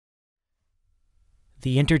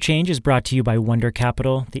The Interchange is brought to you by Wonder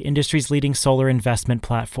Capital, the industry's leading solar investment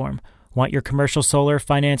platform. Want your commercial solar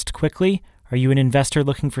financed quickly? Are you an investor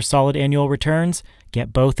looking for solid annual returns?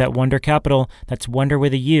 Get both at Wonder Capital. That's Wonder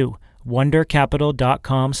with a U.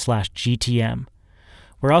 WonderCapital.com/GTM.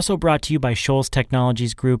 We're also brought to you by Shoals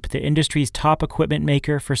Technologies Group, the industry's top equipment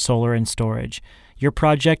maker for solar and storage. Your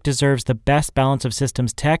project deserves the best balance of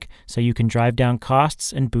systems tech so you can drive down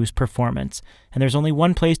costs and boost performance. And there's only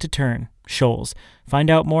one place to turn, Shoals.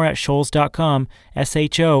 Find out more at shoals.com,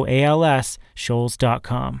 SHOALS,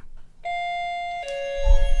 shoals.com.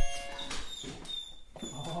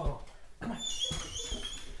 Oh, come on.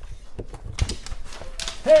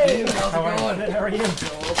 Hey, how's it going? How are you?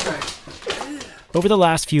 Okay. Over the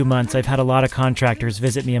last few months, I've had a lot of contractors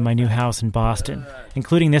visit me in my new house in Boston,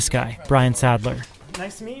 including this guy, Brian Sadler.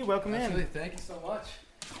 Nice to meet you. Welcome in. Thank you so much.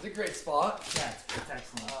 It's a great spot. Yeah, it's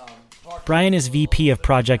excellent. Brian is VP of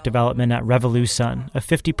Project Development at Revolusun, a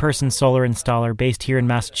 50-person solar installer based here in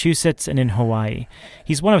Massachusetts and in Hawaii.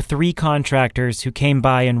 He's one of 3 contractors who came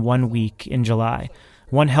by in 1 week in July.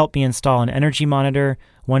 One helped me install an energy monitor,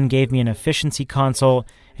 one gave me an efficiency console,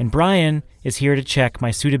 and Brian is here to check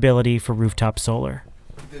my suitability for rooftop solar.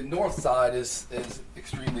 The north side is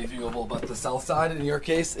extremely viewable, but the south side, in your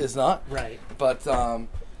case, is not. Right. But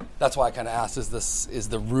that's why I kind of asked: is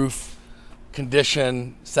the roof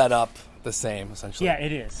condition set up the same, essentially? Yeah,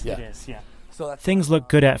 it is. Yeah. It is. Yeah. So that's Things look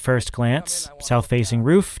good at first glance. South-facing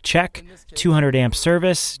roof, check. 200-amp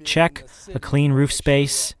service, check. A clean roof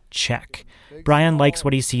space, check. Brian likes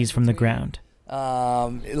what he sees from the ground.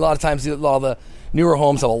 a lot of times, a lot of the newer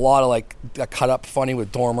homes have a lot of like cut up funny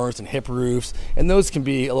with dormers and hip roofs, and those can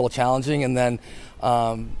be a little challenging. And then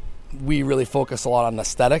we really focus a lot on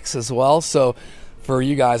aesthetics as well. So for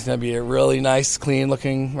you guys, it's going to be a really nice,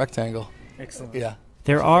 clean-looking rectangle. Excellent. Yeah.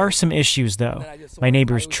 There are some issues, though. My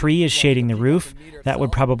neighbor's tree is shading the roof. That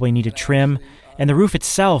would probably need a trim. And the roof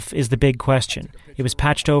itself is the big question. It was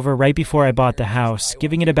patched over right before I bought the house,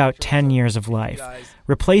 giving it about 10 years of life.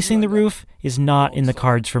 Replacing the roof is not in the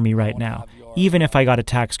cards for me right now, even if I got a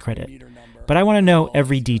tax credit. But I want to know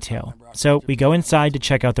every detail. So we go inside to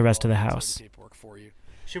check out the rest of the house.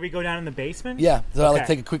 Should we go down in the basement? Yeah. So I'll Okay.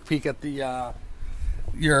 take a quick peek at the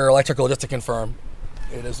your electrical just to confirm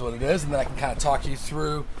it is what it is, and then I can kind of talk you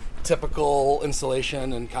through typical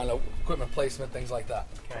installation and kind of equipment placement, things like that.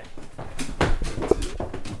 Okay.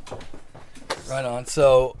 Right on.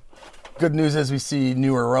 So, good news is we see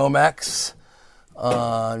newer Romex.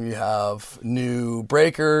 You have new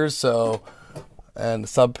breakers, and the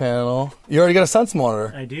sub panel. You already got a Sense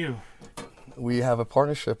monitor. I do. We have a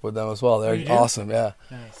partnership with them as well. They're you do? awesome. Yeah.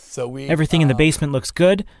 Nice. So we Everything in the basement looks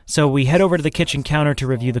good, so we head over to the kitchen counter to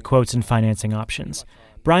review the quotes and financing options.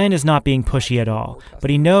 Brian is not being pushy at all,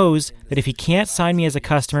 but he knows that if he can't sign me as a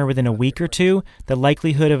customer within a week or two, the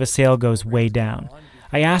likelihood of a sale goes way down.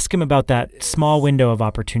 I ask him about that small window of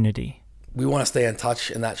opportunity. we want to stay in touch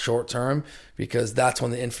in that short term because that's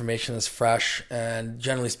when the information is fresh and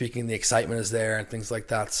generally speaking the excitement is there and things like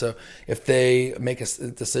that. So if they make a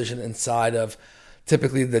decision inside of,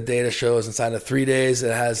 typically the data shows inside of 3 days,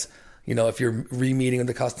 it has, you know, if you're re-meeting with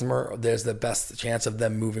the customer, there's the best chance of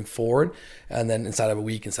them moving forward. And then inside of a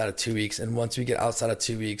week, inside of 2 weeks, and once we get outside of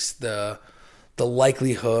 2 weeks, the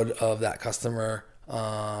likelihood of that customer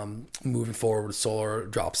moving forward with solar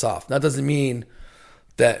drops off. That doesn't mean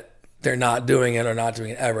that they're not doing it or not doing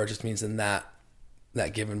it ever. It just means in that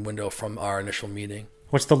given window from our initial meeting.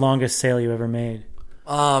 What's the longest sale you ever made?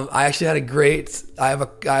 I actually had I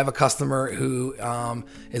have a customer who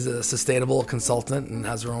is a sustainable consultant and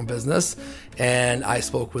has their own business, and I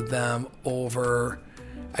spoke with them over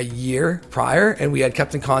a year prior, and we had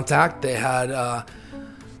kept in contact. They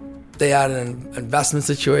had an investment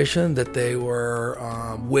situation that they were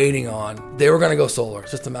waiting on. They were going to go solar. It's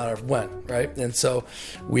just a matter of when, right? And so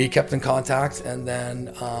we kept in contact, and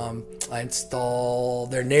then I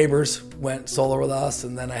installed, their neighbors went solar with us,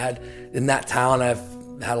 and then I had, in that town, I've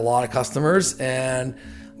had a lot of customers, and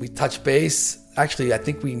we touched base. Actually, I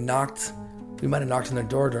think we might have knocked on their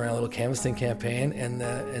door during a little canvassing campaign,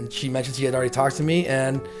 and she mentioned she had already talked to me,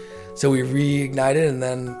 and so we reignited, and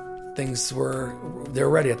then they were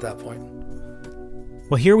ready at that point.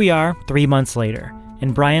 Well, here we are 3 months later,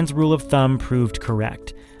 and Brian's rule of thumb proved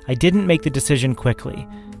correct. I didn't make the decision quickly.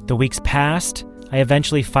 The weeks passed, I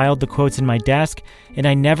eventually filed the quotes in my desk, and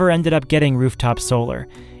I never ended up getting rooftop solar.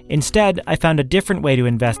 Instead, I found a different way to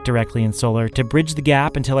invest directly in solar to bridge the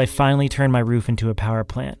gap until I finally turned my roof into a power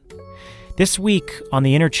plant. This week on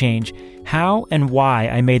The Interchange, how and why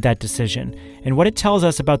I made that decision, and what it tells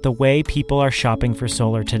us about the way people are shopping for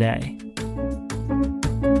solar today.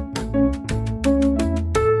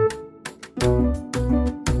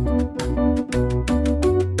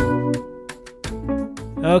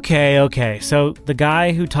 Okay. So the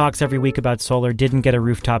guy who talks every week about solar didn't get a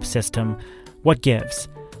rooftop system. What gives?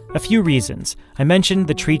 A few reasons. I mentioned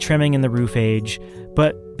the tree trimming and the roof age,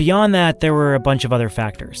 but beyond that, there were a bunch of other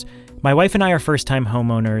factors. My wife and I are first-time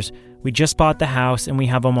homeowners. We just bought the house and we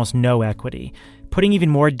have almost no equity. Putting even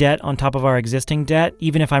more debt on top of our existing debt,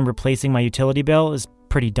 even if I'm replacing my utility bill, is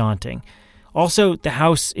pretty daunting. Also, the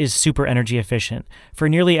house is super energy efficient. For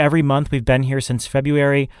nearly every month we've been here since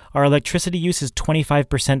February, our electricity use is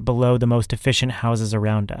 25% below the most efficient houses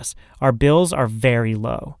around us. Our bills are very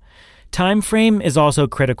low. Time frame is also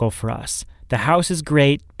critical for us. The house is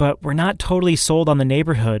great, but we're not totally sold on the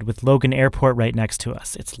neighborhood with Logan Airport right next to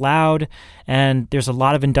us. It's loud, and there's a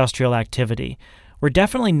lot of industrial activity. We're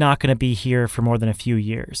definitely not going to be here for more than a few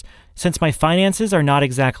years. Since my finances are not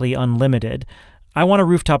exactly unlimited, I want a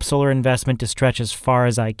rooftop solar investment to stretch as far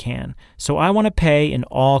as I can. So I want to pay in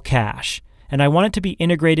all cash, and I want it to be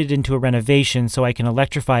integrated into a renovation so I can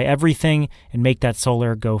electrify everything and make that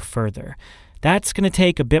solar go further. That's going to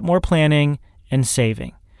take a bit more planning and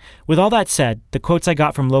saving. With all that said, the quotes I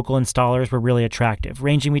got from local installers were really attractive,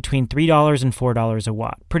 ranging between $3 and $4 a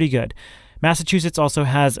watt. Pretty good. Massachusetts also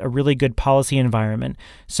has a really good policy environment,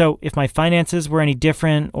 so if my finances were any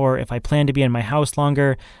different or if I plan to be in my house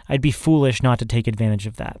longer, I'd be foolish not to take advantage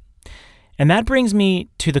of that. And that brings me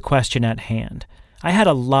to the question at hand. I had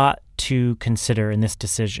a lot to consider in this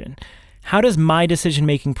decision. How does my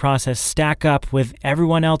decision-making process stack up with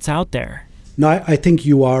everyone else out there? Now, I think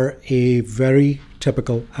you are a very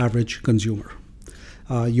typical average consumer.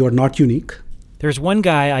 You are not unique. There's one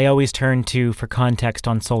guy I always turn to for context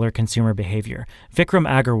on solar consumer behavior, Vikram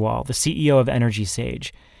Agarwal, the CEO of Energy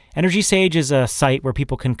Sage. Energy Sage is a site where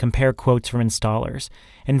people can compare quotes from installers.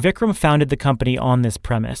 And Vikram founded the company on this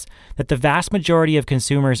premise, that the vast majority of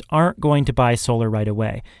consumers aren't going to buy solar right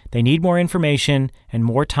away. They need more information and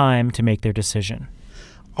more time to make their decision.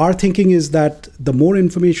 Our thinking is that the more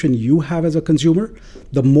information you have as a consumer,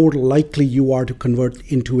 the more likely you are to convert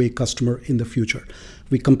into a customer in the future.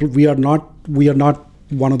 We are not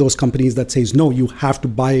one of those companies that says, no, you have to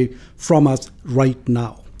buy from us right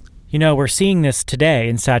now. You know, we're seeing this today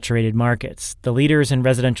in saturated markets. The leaders in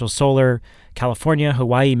residential solar, California,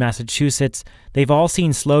 Hawaii, Massachusetts, they've all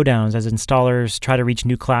seen slowdowns as installers try to reach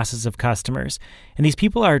new classes of customers. And these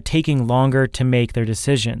people are taking longer to make their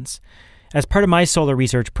decisions. As part of my solar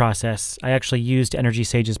research process, I actually used Energy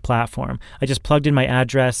Sage's platform. I just plugged in my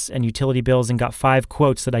address and utility bills and got 5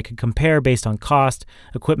 quotes that I could compare based on cost,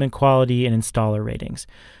 equipment quality, and installer ratings.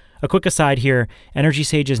 A quick aside here, Energy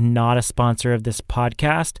Sage is not a sponsor of this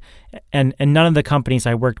podcast, and none of the companies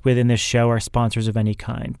I worked with in this show are sponsors of any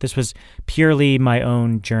kind. This was purely my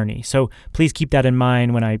own journey, so please keep that in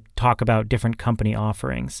mind when I talk about different company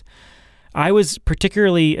offerings. I was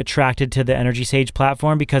particularly attracted to the Energy Sage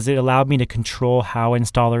platform because it allowed me to control how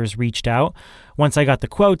installers reached out. Once I got the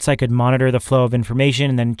quotes, I could monitor the flow of information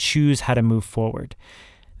and then choose how to move forward.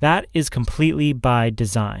 That is completely by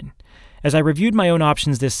design. As I reviewed my own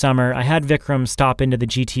options this summer, I had Vikram stop into the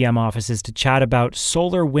GTM offices to chat about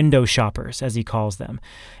solar window shoppers, as he calls them,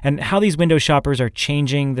 and how these window shoppers are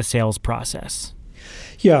changing the sales process.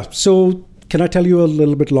 Yeah, so can I tell you a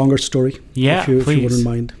little bit longer story? Yeah, if you wouldn't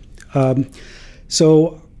mind.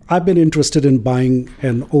 So I've been interested in buying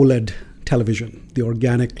an OLED television, the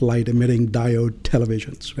organic light emitting diode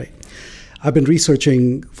televisions, right? I've been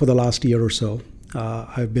researching for the last year or so.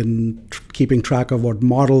 I've been keeping track of what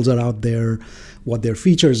models are out there, what their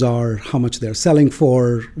features are, how much they're selling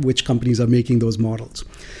for, which companies are making those models.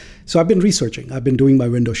 So I've been researching. I've been doing my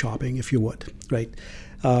window shopping, if you would, right?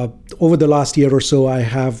 Over the last year or so, I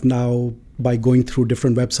have now, by going through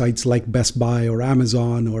different websites like Best Buy or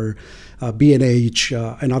Amazon or B&H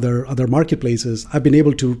and other marketplaces, I've been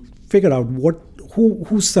able to figure out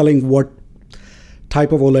who's selling what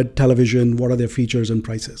type of OLED television, what are their features and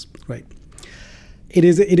prices, right? It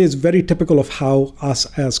is very typical of how us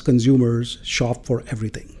as consumers shop for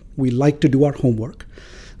everything. We like to do our homework.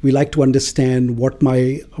 We like to understand what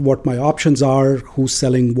my options are, who's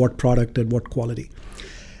selling what product and what quality.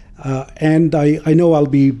 And I know I'll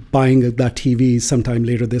be buying that TV sometime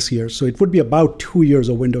later this year. So it would be about 2 years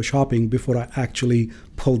of window shopping before I actually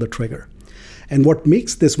pull the trigger. And what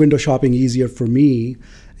makes this window shopping easier for me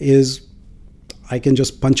is I can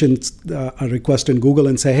just punch in a request in Google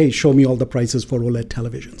and say, hey, show me all the prices for OLED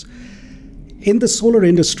televisions. In the solar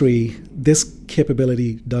industry, this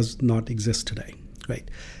capability does not exist today, right?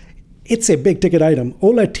 It's a big ticket item.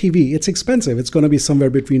 OLED TV, it's expensive. It's going to be somewhere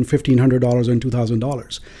between $1,500 and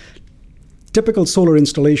 $2,000. Typical solar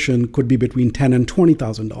installation could be between $10,000 and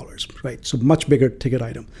 $20,000, right? So much bigger ticket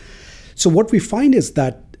item. So what we find is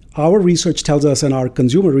that our research tells us, and our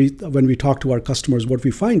when we talk to our customers, what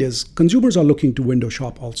we find is consumers are looking to window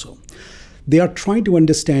shop also. They are trying to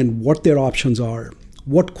understand what their options are,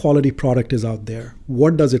 what quality product is out there,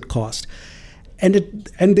 what does it cost, and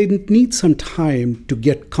they need some time to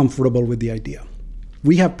get comfortable with the idea.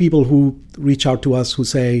 We have people who reach out to us who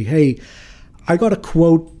say, hey, I got a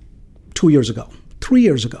quote 2 years ago, 3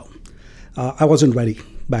 years ago. I wasn't ready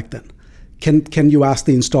back then. Can you ask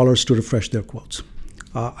the installers to refresh their quotes?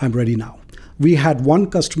 I'm ready now. We had one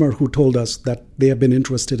customer who told us that they have been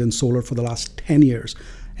interested in solar for the last 10 years,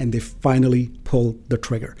 and they finally pulled the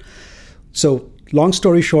trigger. So long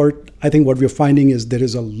story short, I think what we're finding is there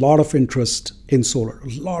is a lot of interest in solar, a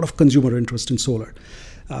lot of consumer interest in solar.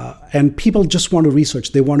 And people just want to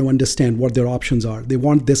research. They want to understand what their options are. They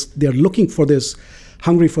want this. They're looking for this,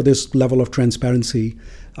 hungry for this level of transparency,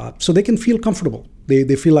 so they can feel comfortable.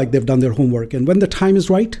 They feel like they've done their homework. And when the time is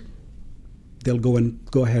right, they'll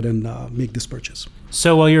go ahead and make this purchase.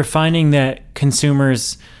 So while you're finding that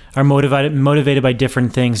consumers are motivated by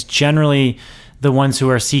different things, generally the ones who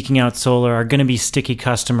are seeking out solar are going to be sticky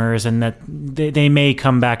customers, and that they may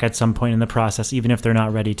come back at some point in the process, even if they're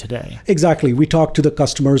not ready today. Exactly. We talk to the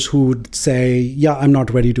customers who would say, yeah, I'm not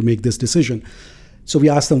ready to make this decision. So we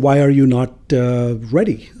ask them, why are you not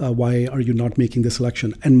ready? Why are you not making the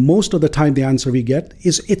selection? And most of the time the answer we get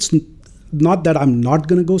is, it's not that I'm not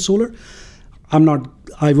going to go solar.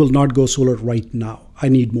 I will not go solar right now. I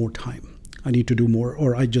need more time. I need to do more,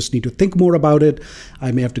 or I just need to think more about it.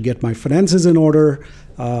 I may have to get my finances in order.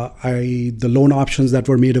 The loan options that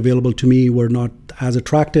were made available to me were not as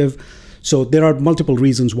attractive. So there are multiple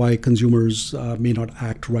reasons why consumers may not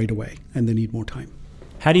act right away, and they need more time.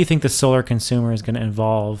 How do you think the solar consumer is going to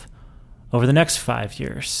evolve over the next 5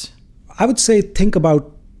 years? I would say think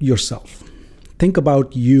about yourself. Think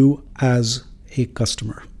about you as a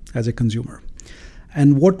customer, as a consumer.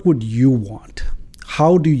 And what would you want?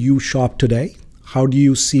 How do you shop today? How do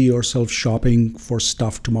you see yourself shopping for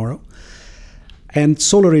stuff tomorrow? And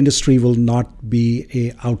solar industry will not be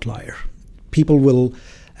an outlier.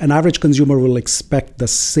 An average consumer will expect the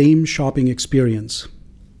same shopping experience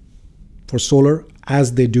for solar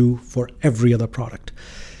as they do for every other product.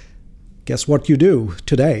 Guess what you do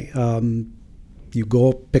today? You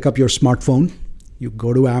go pick up your smartphone, you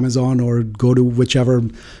go to Amazon or go to whichever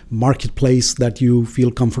marketplace that you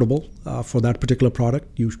feel comfortable for that particular product.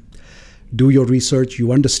 You do your research,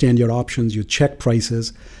 you understand your options, you check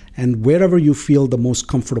prices, and wherever you feel the most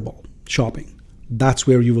comfortable shopping, that's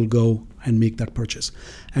where you will go and make that purchase.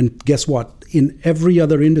 And guess what? In every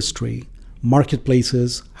other industry,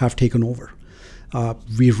 marketplaces have taken over.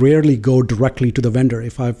 We rarely go directly to the vendor.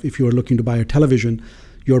 If you are looking to buy a television,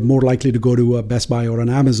 you're more likely to go to a Best Buy or an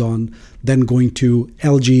Amazon than going to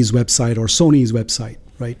LG's website or Sony's website,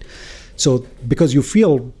 right? So because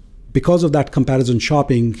of that comparison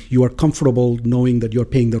shopping, you are comfortable knowing that you're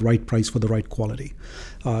paying the right price for the right quality.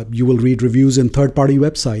 You will read reviews in third-party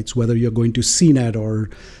websites, whether you're going to CNET or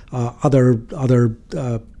other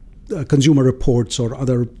consumer reports or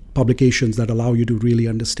other publications that allow you to really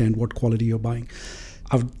understand what quality you're buying.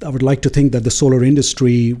 I would like to think that the solar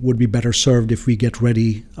industry would be better served if we get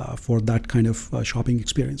ready for that kind of shopping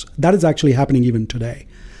experience. That is actually happening even today.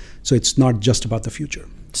 So it's not just about the future.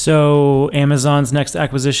 So Amazon's next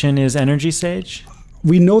acquisition is EnergySage?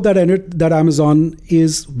 We know that Amazon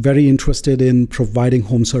is very interested in providing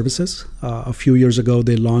home services. A few years ago,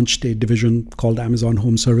 they launched a division called Amazon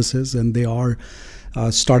Home Services, and they are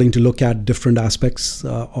starting to look at different aspects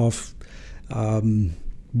of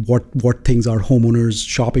what things are homeowners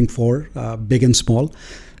shopping for, big and small.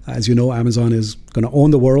 As you know, Amazon is going to own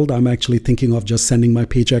the world. I'm actually thinking of just sending my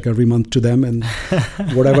paycheck every month to them, and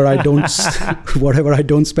whatever I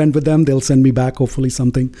don't spend with them, they'll send me back hopefully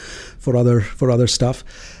something for other stuff.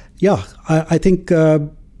 Yeah, I think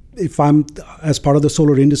if I'm as part of the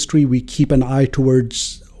solar industry, we keep an eye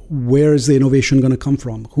towards where is the innovation going to come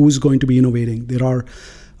from? Who's going to be innovating? There are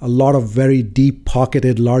a lot of very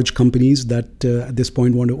deep-pocketed large companies that at this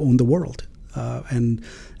point want to own the world, and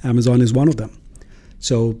Amazon is one of them.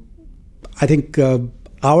 So I think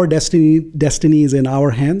our destiny is in our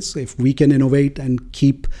hands. If we can innovate and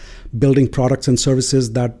keep building products and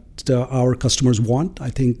services that our customers want, I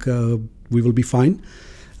think we will be fine.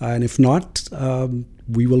 And if not,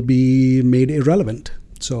 we will be made irrelevant.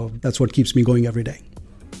 So that's what keeps me going every day.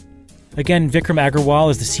 Again, Vikram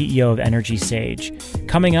Agarwal is the CEO of EnergySage.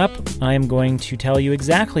 Coming up, I am going to tell you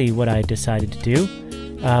exactly what I decided to do.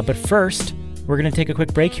 But first, we're going to take a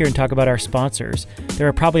quick break here and talk about our sponsors. There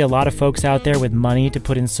are probably a lot of folks out there with money to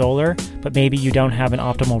put in solar, but maybe you don't have an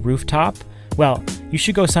optimal rooftop. Well, you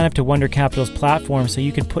should go sign up to Wonder Capital's platform so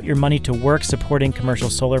you can put your money to work supporting commercial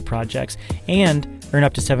solar projects and earn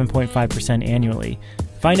up to 7.5% annually.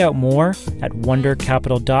 Find out more at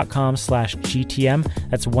wondercapital.com/GTM.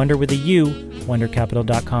 That's Wonder with a U,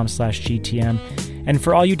 wondercapital.com/GTM. And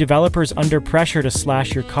for all you developers under pressure to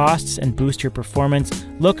slash your costs and boost your performance,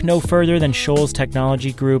 look no further than Shoals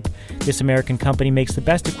Technology Group. This American company makes the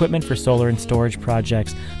best equipment for solar and storage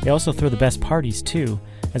projects. They also throw the best parties, too,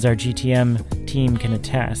 as our GTM team can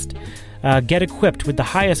attest. Get equipped with the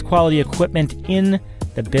highest quality equipment in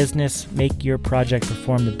the business. Make your project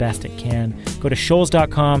perform the best it can. Go to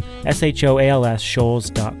Shoals.com, SHOALS,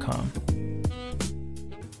 Shoals.com.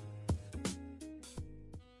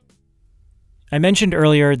 I mentioned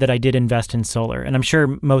earlier that I did invest in solar, and I'm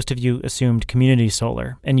sure most of you assumed community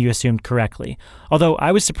solar, and you assumed correctly. Although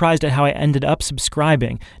I was surprised at how I ended up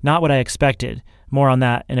subscribing, not what I expected. More on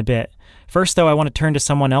that in a bit. First, though, I want to turn to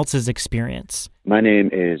someone else's experience. My name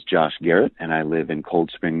is Josh Garrett, and I live in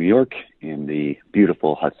Cold Spring, New York, in the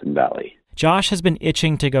beautiful Hudson Valley. Josh has been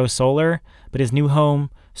itching to go solar, but his new home,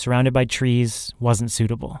 surrounded by trees, wasn't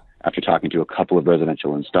suitable. After talking to a couple of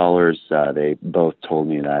residential installers, they both told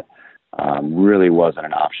me that really wasn't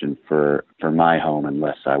an option for my home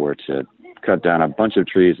unless I were to cut down a bunch of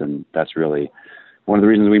trees, and that's really one of the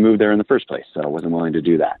reasons we moved there in the first place, so I wasn't willing to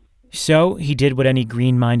do that. So he did what any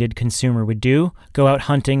green-minded consumer would do, go out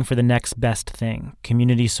hunting for the next best thing,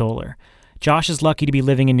 community solar. Josh is lucky to be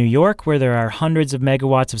living in New York, where there are hundreds of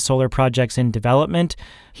megawatts of solar projects in development.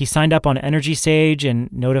 He signed up on Energy Sage and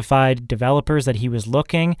notified developers that he was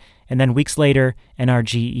looking, and then weeks later,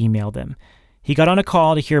 NRG emailed him. He got on a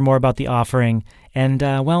call to hear more about the offering, and,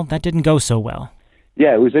 that didn't go so well.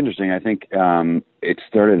 Yeah, it was interesting. I think it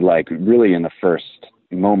started really in the first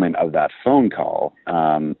moment of that phone call.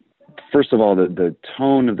 First of all, the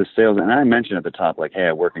tone of the sales, and I mentioned at the top, hey,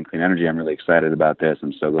 I work in clean energy. I'm really excited about this.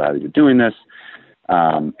 I'm so glad that you're doing this.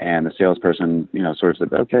 And the salesperson, sort of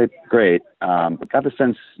said, okay, great. But got the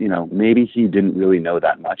sense, maybe he didn't really know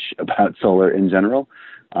that much about solar in general.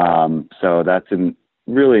 So that didn't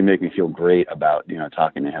really make me feel great about,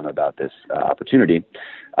 talking to him about this opportunity.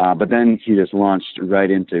 But then he just launched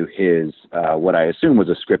right into his, what I assume was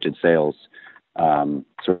a scripted sales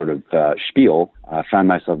spiel. Found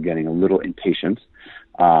myself getting a little impatient.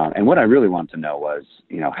 And what I really wanted to know was,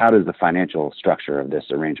 how does the financial structure of this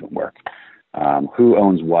arrangement work? Who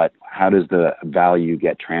owns what? How does the value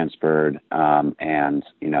get transferred? And,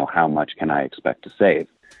 how much can I expect to save?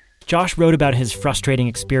 Josh wrote about his frustrating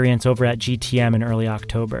experience over at GTM in early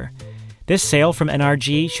October. This sale from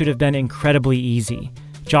NRG should have been incredibly easy.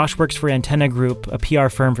 Josh works for Antenna Group, a PR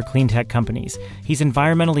firm for clean tech companies. He's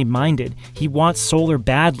environmentally minded. He wants solar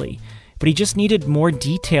badly, but he just needed more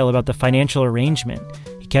detail about the financial arrangement.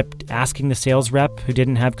 He kept asking the sales rep, who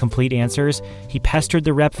didn't have complete answers. He pestered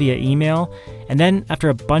the rep via email, and then after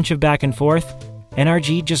a bunch of back and forth,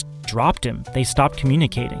 NRG just dropped him. They stopped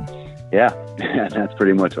communicating. Yeah, that's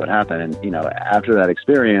pretty much what happened. And, after that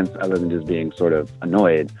experience, other than just being sort of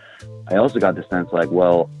annoyed, I also got the sense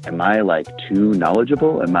am I too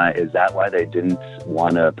knowledgeable? Is that why they didn't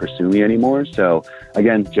want to pursue me anymore? So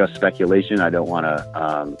again, just speculation. I don't want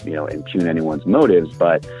to, impugn anyone's motives,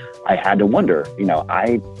 but I had to wonder,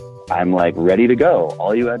 I'm ready to go.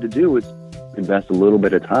 All you had to do was invest a little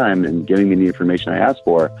bit of time in giving me the information I asked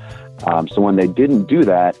for. So when they didn't do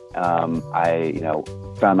that, I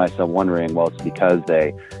found myself wondering, it's because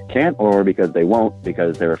they can't or because they won't,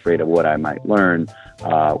 because they're afraid of what I might learn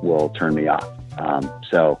will turn me off.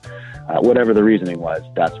 So whatever the reasoning was,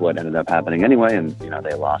 that's what ended up happening anyway. And,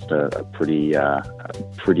 they lost a pretty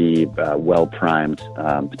well-primed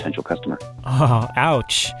potential customer. Oh,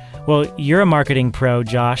 ouch. Well, you're a marketing pro,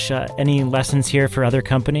 Josh. Any lessons here for other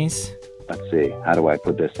companies? Let's see. How do I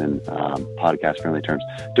put this in podcast-friendly terms?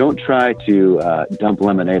 Don't try to dump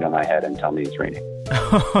lemonade on my head and tell me it's raining.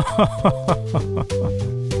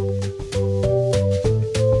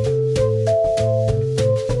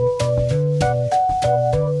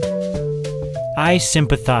 I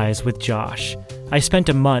sympathize with Josh. I spent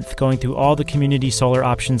a month going through all the community solar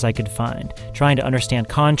options I could find, trying to understand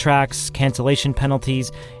contracts, cancellation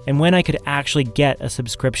penalties, and when I could actually get a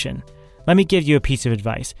subscription. Let me give you a piece of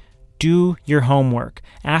advice. Do your homework.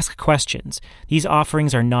 Ask questions. These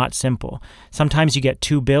offerings are not simple. Sometimes you get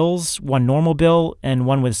 2 bills, one normal bill and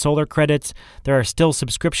one with solar credits. There are still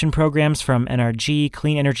subscription programs from NRG,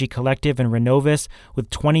 Clean Energy Collective, and Renovis with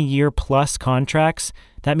 20-year-plus contracts.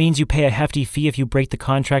 That means you pay a hefty fee if you break the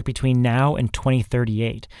contract between now and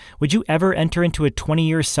 2038. Would you ever enter into a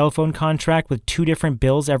 20-year cell phone contract with 2 different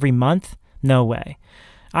bills every month? No way.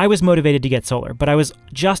 I was motivated to get solar, but I was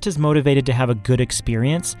just as motivated to have a good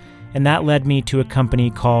experience. and that led me to a company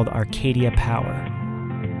called Arcadia Power.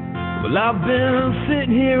 Well, I've been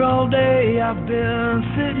sitting here all day. I've been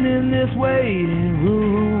sitting in this waiting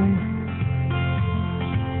room.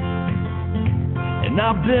 And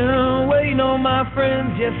I've been waiting on my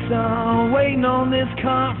friends. Yes, I'm waiting on this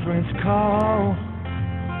conference call.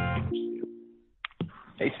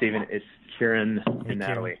 Hey, Stephen. It's Kieran and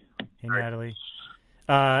Natalie. Hey, Natalie.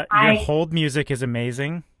 Your hold music is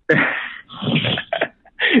amazing.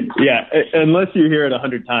 Yeah, unless you hear it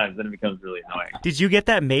 100 times, then it becomes really annoying. Did you get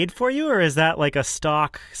that made for you, or is that like a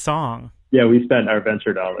stock song? Yeah, we spent our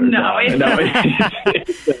venture dollars.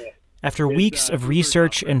 After weeks of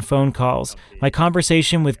research and phone calls, my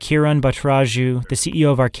conversation with Kiran Bhattacharjee, the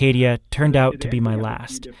CEO of Arcadia, turned out to be my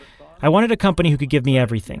last. I wanted a company who could give me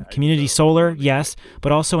everything. Community solar, yes,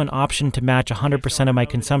 but also an option to match 100% of my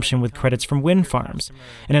consumption with credits from wind farms,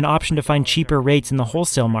 and an option to find cheaper rates in the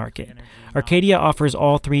wholesale market. Arcadia offers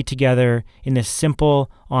all three together in this simple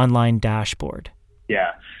online dashboard.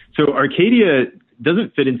 Yeah. So Arcadia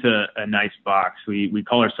doesn't fit into a nice box. We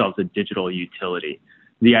call ourselves a digital utility.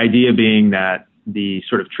 The idea being that the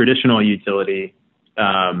sort of traditional utility,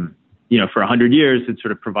 for 100 years, it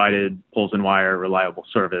sort of provided poles and wire, reliable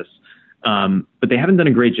service. But they haven't done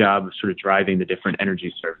a great job of sort of driving the different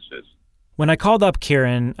energy services. When I called up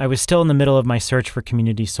Kiran, I was still in the middle of my search for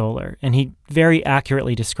community solar, and he very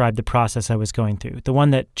accurately described the process I was going through, the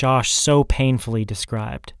one that Josh so painfully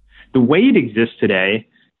described. The way it exists today,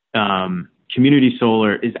 community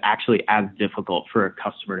solar is actually as difficult for a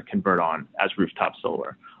customer to convert on as rooftop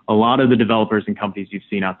solar. A lot of the developers and companies you've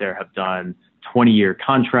seen out there have done 20-year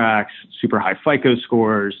contracts, super high FICO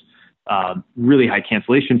scores, really high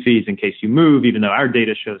cancellation fees in case you move, even though our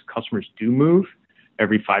data shows customers do move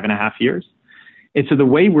every 5.5 years. And so the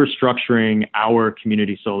way we're structuring our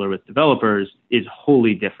community solar with developers is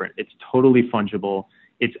wholly different. It's totally fungible.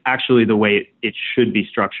 It's actually the way it should be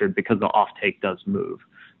structured because the offtake does move.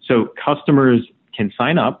 So customers can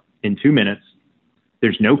sign up in 2 minutes.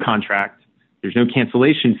 There's no contract. There's no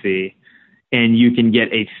cancellation fee. And you can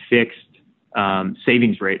get a fixed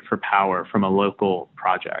savings rate for power from a local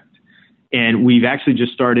project. And we've actually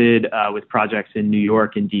just started with projects in New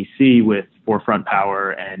York and DC with Forefront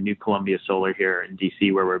Power and New Columbia Solar here in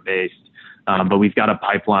DC where we're based. But we've got a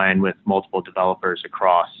pipeline with multiple developers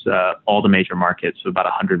across all the major markets, so about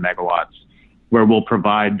 100 megawatts, where we'll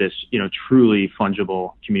provide this, truly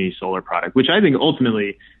fungible community solar product, which I think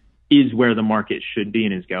ultimately is where the market should be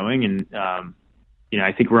and is going. And,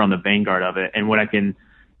 I think we're on the vanguard of it. And what I can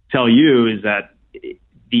tell you is that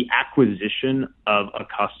the acquisition of a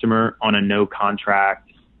customer on a no contract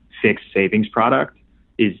fixed savings product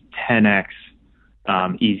is 10x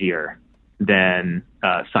easier than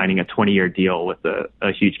signing a 20-year deal with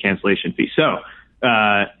a huge cancellation fee. So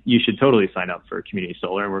you should totally sign up for community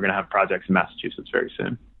solar, and we're going to have projects in Massachusetts very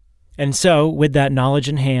soon. And so, with that knowledge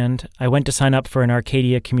in hand, I went to sign up for an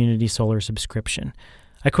Arcadia Community Solar subscription.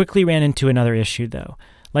 I quickly ran into another issue, though.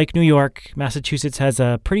 Like New York, Massachusetts has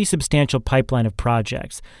a pretty substantial pipeline of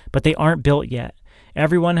projects, but they aren't built yet.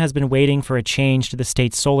 Everyone has been waiting for a change to the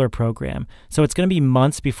state's solar program, so it's going to be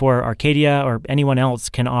months before Arcadia or anyone else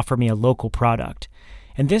can offer me a local product.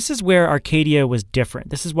 And this is where Arcadia was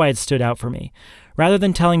different. This is why it stood out for me. Rather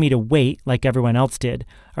than telling me to wait like everyone else did,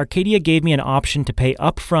 Arcadia gave me an option to pay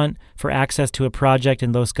upfront for access to a project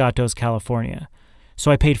in Los Gatos, California. So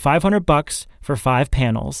I paid $500 for 5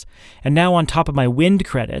 panels, and now on top of my wind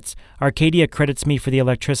credits, Arcadia credits me for the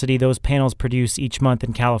electricity those panels produce each month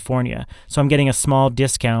in California, so I'm getting a small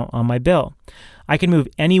discount on my bill. I can move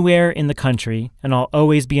anywhere in the country, and I'll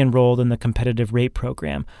always be enrolled in the competitive rate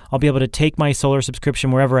program. I'll be able to take my solar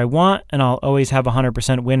subscription wherever I want, and I'll always have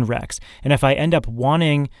 100% wind recs. And if I end up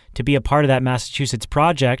wanting to be a part of that Massachusetts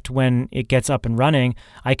project when it gets up and running,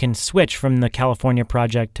 I can switch from the California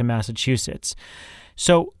project to Massachusetts.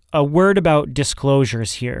 So a word about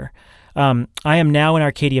disclosures here. I am now an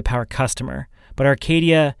Arcadia Power customer, but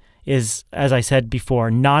Arcadia is, as I said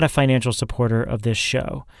before, not a financial supporter of this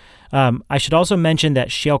show. I should also mention that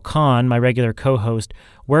Shail Khan, my regular co-host,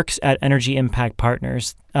 works at Energy Impact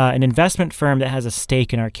Partners, an investment firm that has a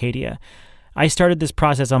stake in Arcadia. I started this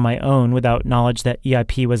process on my own without knowledge that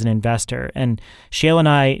EIP was an investor, and Shail and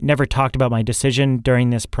I never talked about my decision during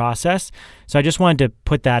this process, so I just wanted to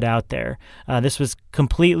put that out there. This was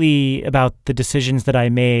completely about the decisions that I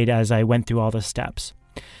made as I went through all the steps.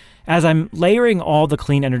 As I'm layering all the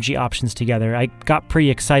clean energy options together, I got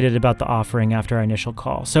pretty excited about the offering after our initial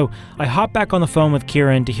call. So I hopped back on the phone with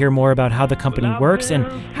Kiran to hear more about how the company works and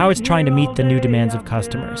how it's trying to meet the new demands of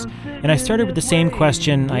customers. And I started with the same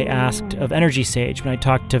question I asked of EnergySage when I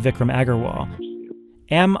talked to Vikram Agarwal.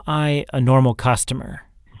 Am I a normal customer?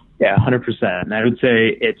 Yeah, 100%. And I would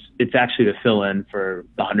say it's actually the fill-in for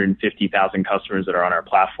the 150,000 customers that are on our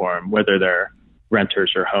platform, whether they're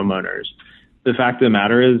renters or homeowners. The fact of the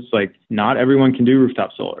matter is, like, not everyone can do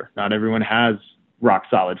rooftop solar. Not everyone has rock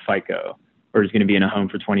solid FICO or is going to be in a home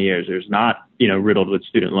for 20 years. There's not, riddled with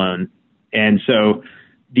student loan. And so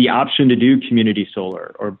the option to do community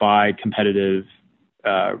solar or buy competitive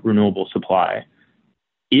renewable supply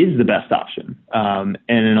is the best option. And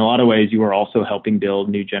in a lot of ways, you are also helping build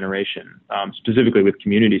new generation, specifically with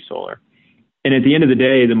community solar. And at the end of the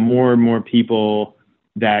day, the more and more people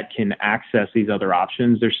that can access these other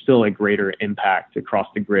options, there's still a greater impact across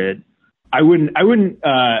the grid. I wouldn't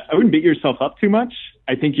beat yourself up too much.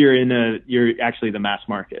 I think you're actually the mass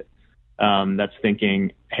market that's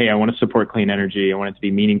thinking, hey, I want to support clean energy. I want it to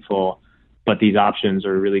be meaningful, but these options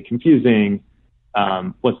are really confusing.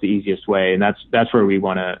 What's the easiest way? And that's where we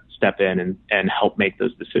want to step in and help make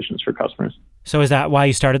those decisions for customers. So is that why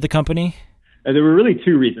you started the company? There were really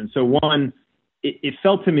two reasons. So one, it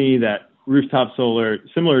felt to me that rooftop solar,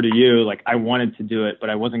 similar to you, like I wanted to do it,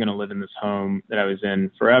 but I wasn't going to live in this home that I was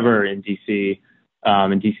in forever in DC.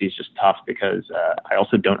 And DC is just tough because I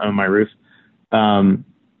also don't own my roof.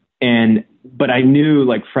 But I knew,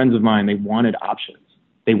 like, friends of mine, they wanted options.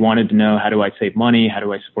 They wanted to know, how do I save money? How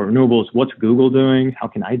do I support renewables? What's Google doing? How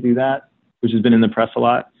can I do that? Which has been in the press a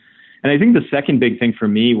lot. And I think the second big thing for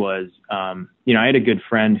me was, I had a good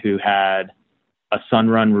friend who had a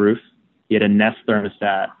Sunrun roof. He had a Nest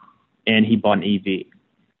thermostat, and he bought an EV.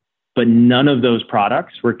 But none of those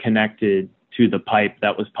products were connected to the pipe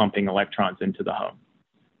that was pumping electrons into the home.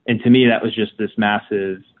 And to me, that was just this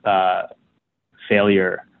massive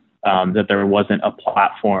failure, that there wasn't a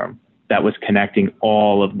platform that was connecting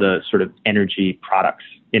all of the sort of energy products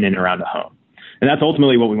in and around the home. And that's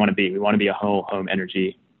ultimately what we want to be. We want to be a whole home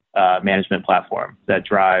energy management platform that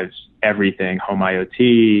drives everything, home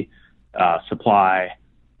IoT, supply,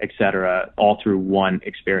 et cetera, all through one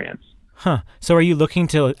experience. Huh. So are you looking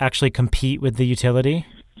to actually compete with the utility?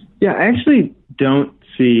 Yeah, I actually don't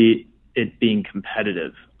see it being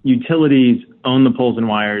competitive. Utilities own the poles and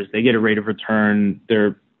wires. They get a rate of return.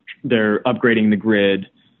 They're upgrading the grid.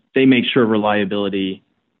 They make sure reliability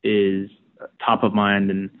is top of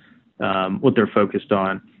mind and what they're focused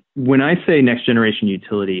on. When I say next generation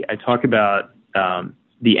utility, I talk about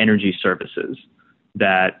the energy services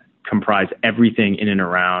that comprise everything in and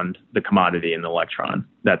around the commodity and the electron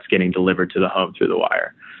that's getting delivered to the home through the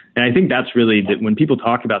wire. And I think that's really that when people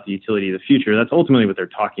talk about the utility of the future, that's ultimately what they're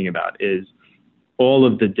talking about, is all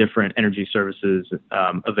of the different energy services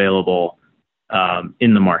available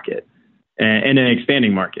in the market. And an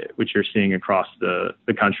expanding market, which you're seeing across the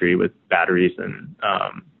country with batteries and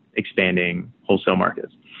expanding wholesale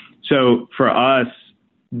markets. So for us,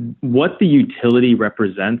 what the utility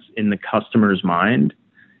represents in the customer's mind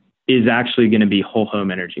is actually going to be whole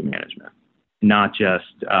home energy management, not just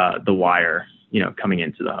the wire, coming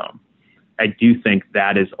into the home. I do think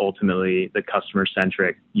that is ultimately the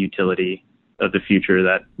customer-centric utility of the future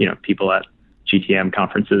that, people at GTM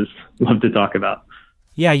conferences love to talk about.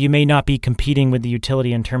 Yeah, you may not be competing with the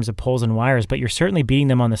utility in terms of poles and wires, but you're certainly beating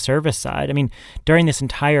them on the service side. I mean, during this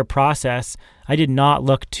entire process, I did not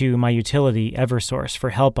look to my utility, Eversource, for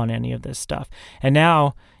help on any of this stuff. And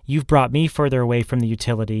now you've brought me further away from the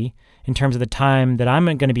utility in terms of the time that I'm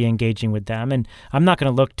going to be engaging with them. And I'm not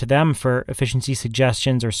going to look to them for efficiency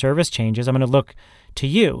suggestions or service changes. I'm going to look to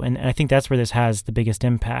you. And I think that's where this has the biggest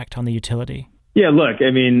impact on the utility. Yeah, look,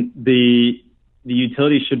 I mean, the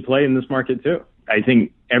utility should play in this market too. I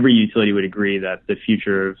think every utility would agree that the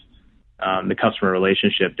future of the customer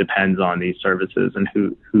relationship depends on these services and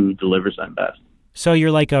who delivers them best. So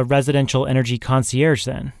you're like a residential energy concierge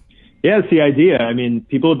then? Yeah, it's the idea. I mean,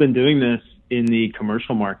 people have been doing this in the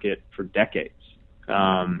commercial market for decades,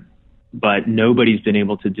 but nobody's been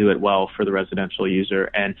able to do it well for the residential user.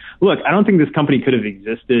 And look, I don't think this company could have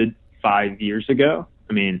existed 5 years ago.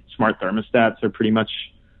 I mean, smart thermostats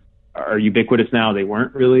are ubiquitous now. They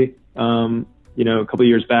weren't really, a couple of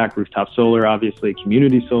years back. Rooftop solar, obviously,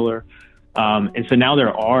 community solar. And so now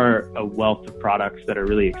there are a wealth of products that are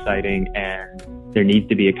really exciting, and there needs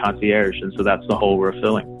to be a concierge. And so that's the hole we're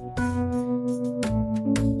filling.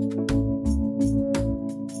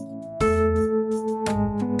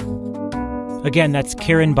 Again, that's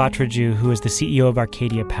Kiran Bhattacharjee, who is the CEO of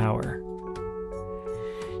Arcadia Power.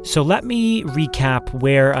 So let me recap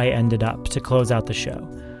where I ended up to close out the show.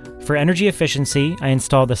 For energy efficiency, I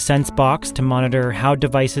installed the SenseBox to monitor how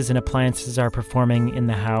devices and appliances are performing in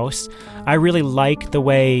the house. I really like the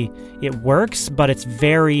way it works, but it's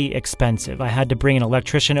very expensive. I had to bring an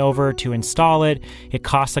electrician over to install it. It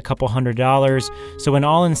costs a couple $100. So when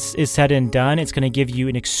all is said and done, it's going to give you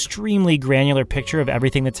an extremely granular picture of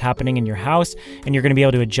everything that's happening in your house, and you're going to be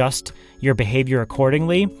able to adjust your behavior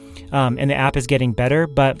accordingly. And the app is getting better,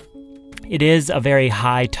 but it is a very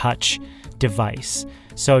high-touch device.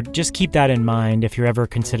 So just keep that in mind if you're ever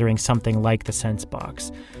considering something like the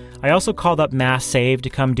SenseBox. I also called up Mass Save to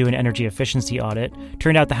come do an energy efficiency audit.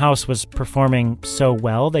 Turned out the house was performing so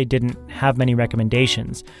well, they didn't have many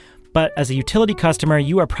recommendations. But as a utility customer,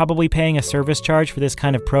 you are probably paying a service charge for this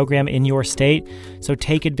kind of program in your state, so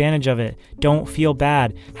take advantage of it. Don't feel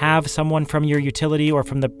bad. Have someone from your utility or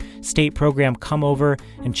from the state program come over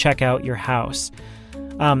and check out your house.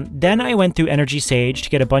 Then I went through Energy Sage to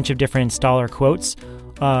get a bunch of different installer quotes.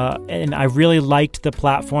 And I really liked the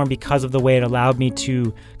platform because of the way it allowed me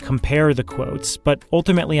to compare the quotes. But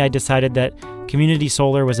ultimately, I decided that community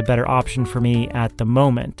solar was a better option for me at the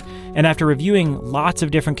moment. And after reviewing lots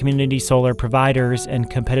of different community solar providers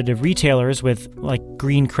and competitive retailers with like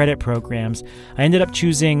green credit programs, I ended up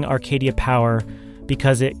choosing Arcadia Power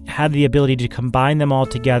because it had the ability to combine them all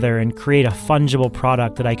together and create a fungible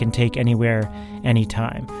product that I can take anywhere,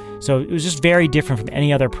 anytime. So it was just very different from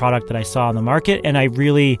any other product that I saw on the market, and I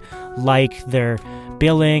really like their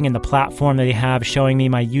billing and the platform that they have showing me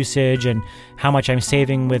my usage and how much I'm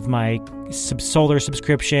saving with my solar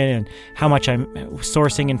subscription and how much I'm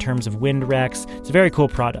sourcing in terms of wind recs. It's a very cool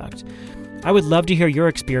product. I would love to hear your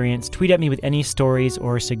experience. Tweet at me with any stories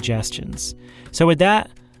or suggestions. So with that,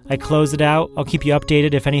 I close it out. I'll keep you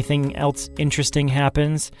updated if anything else interesting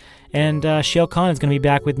happens. And Shayle Kann is going to be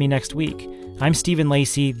back with me next week. I'm Stephen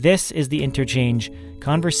Lacey. This is The Interchange,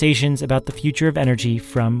 conversations about the future of energy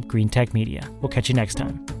from Greentech Media. We'll catch you next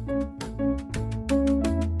time.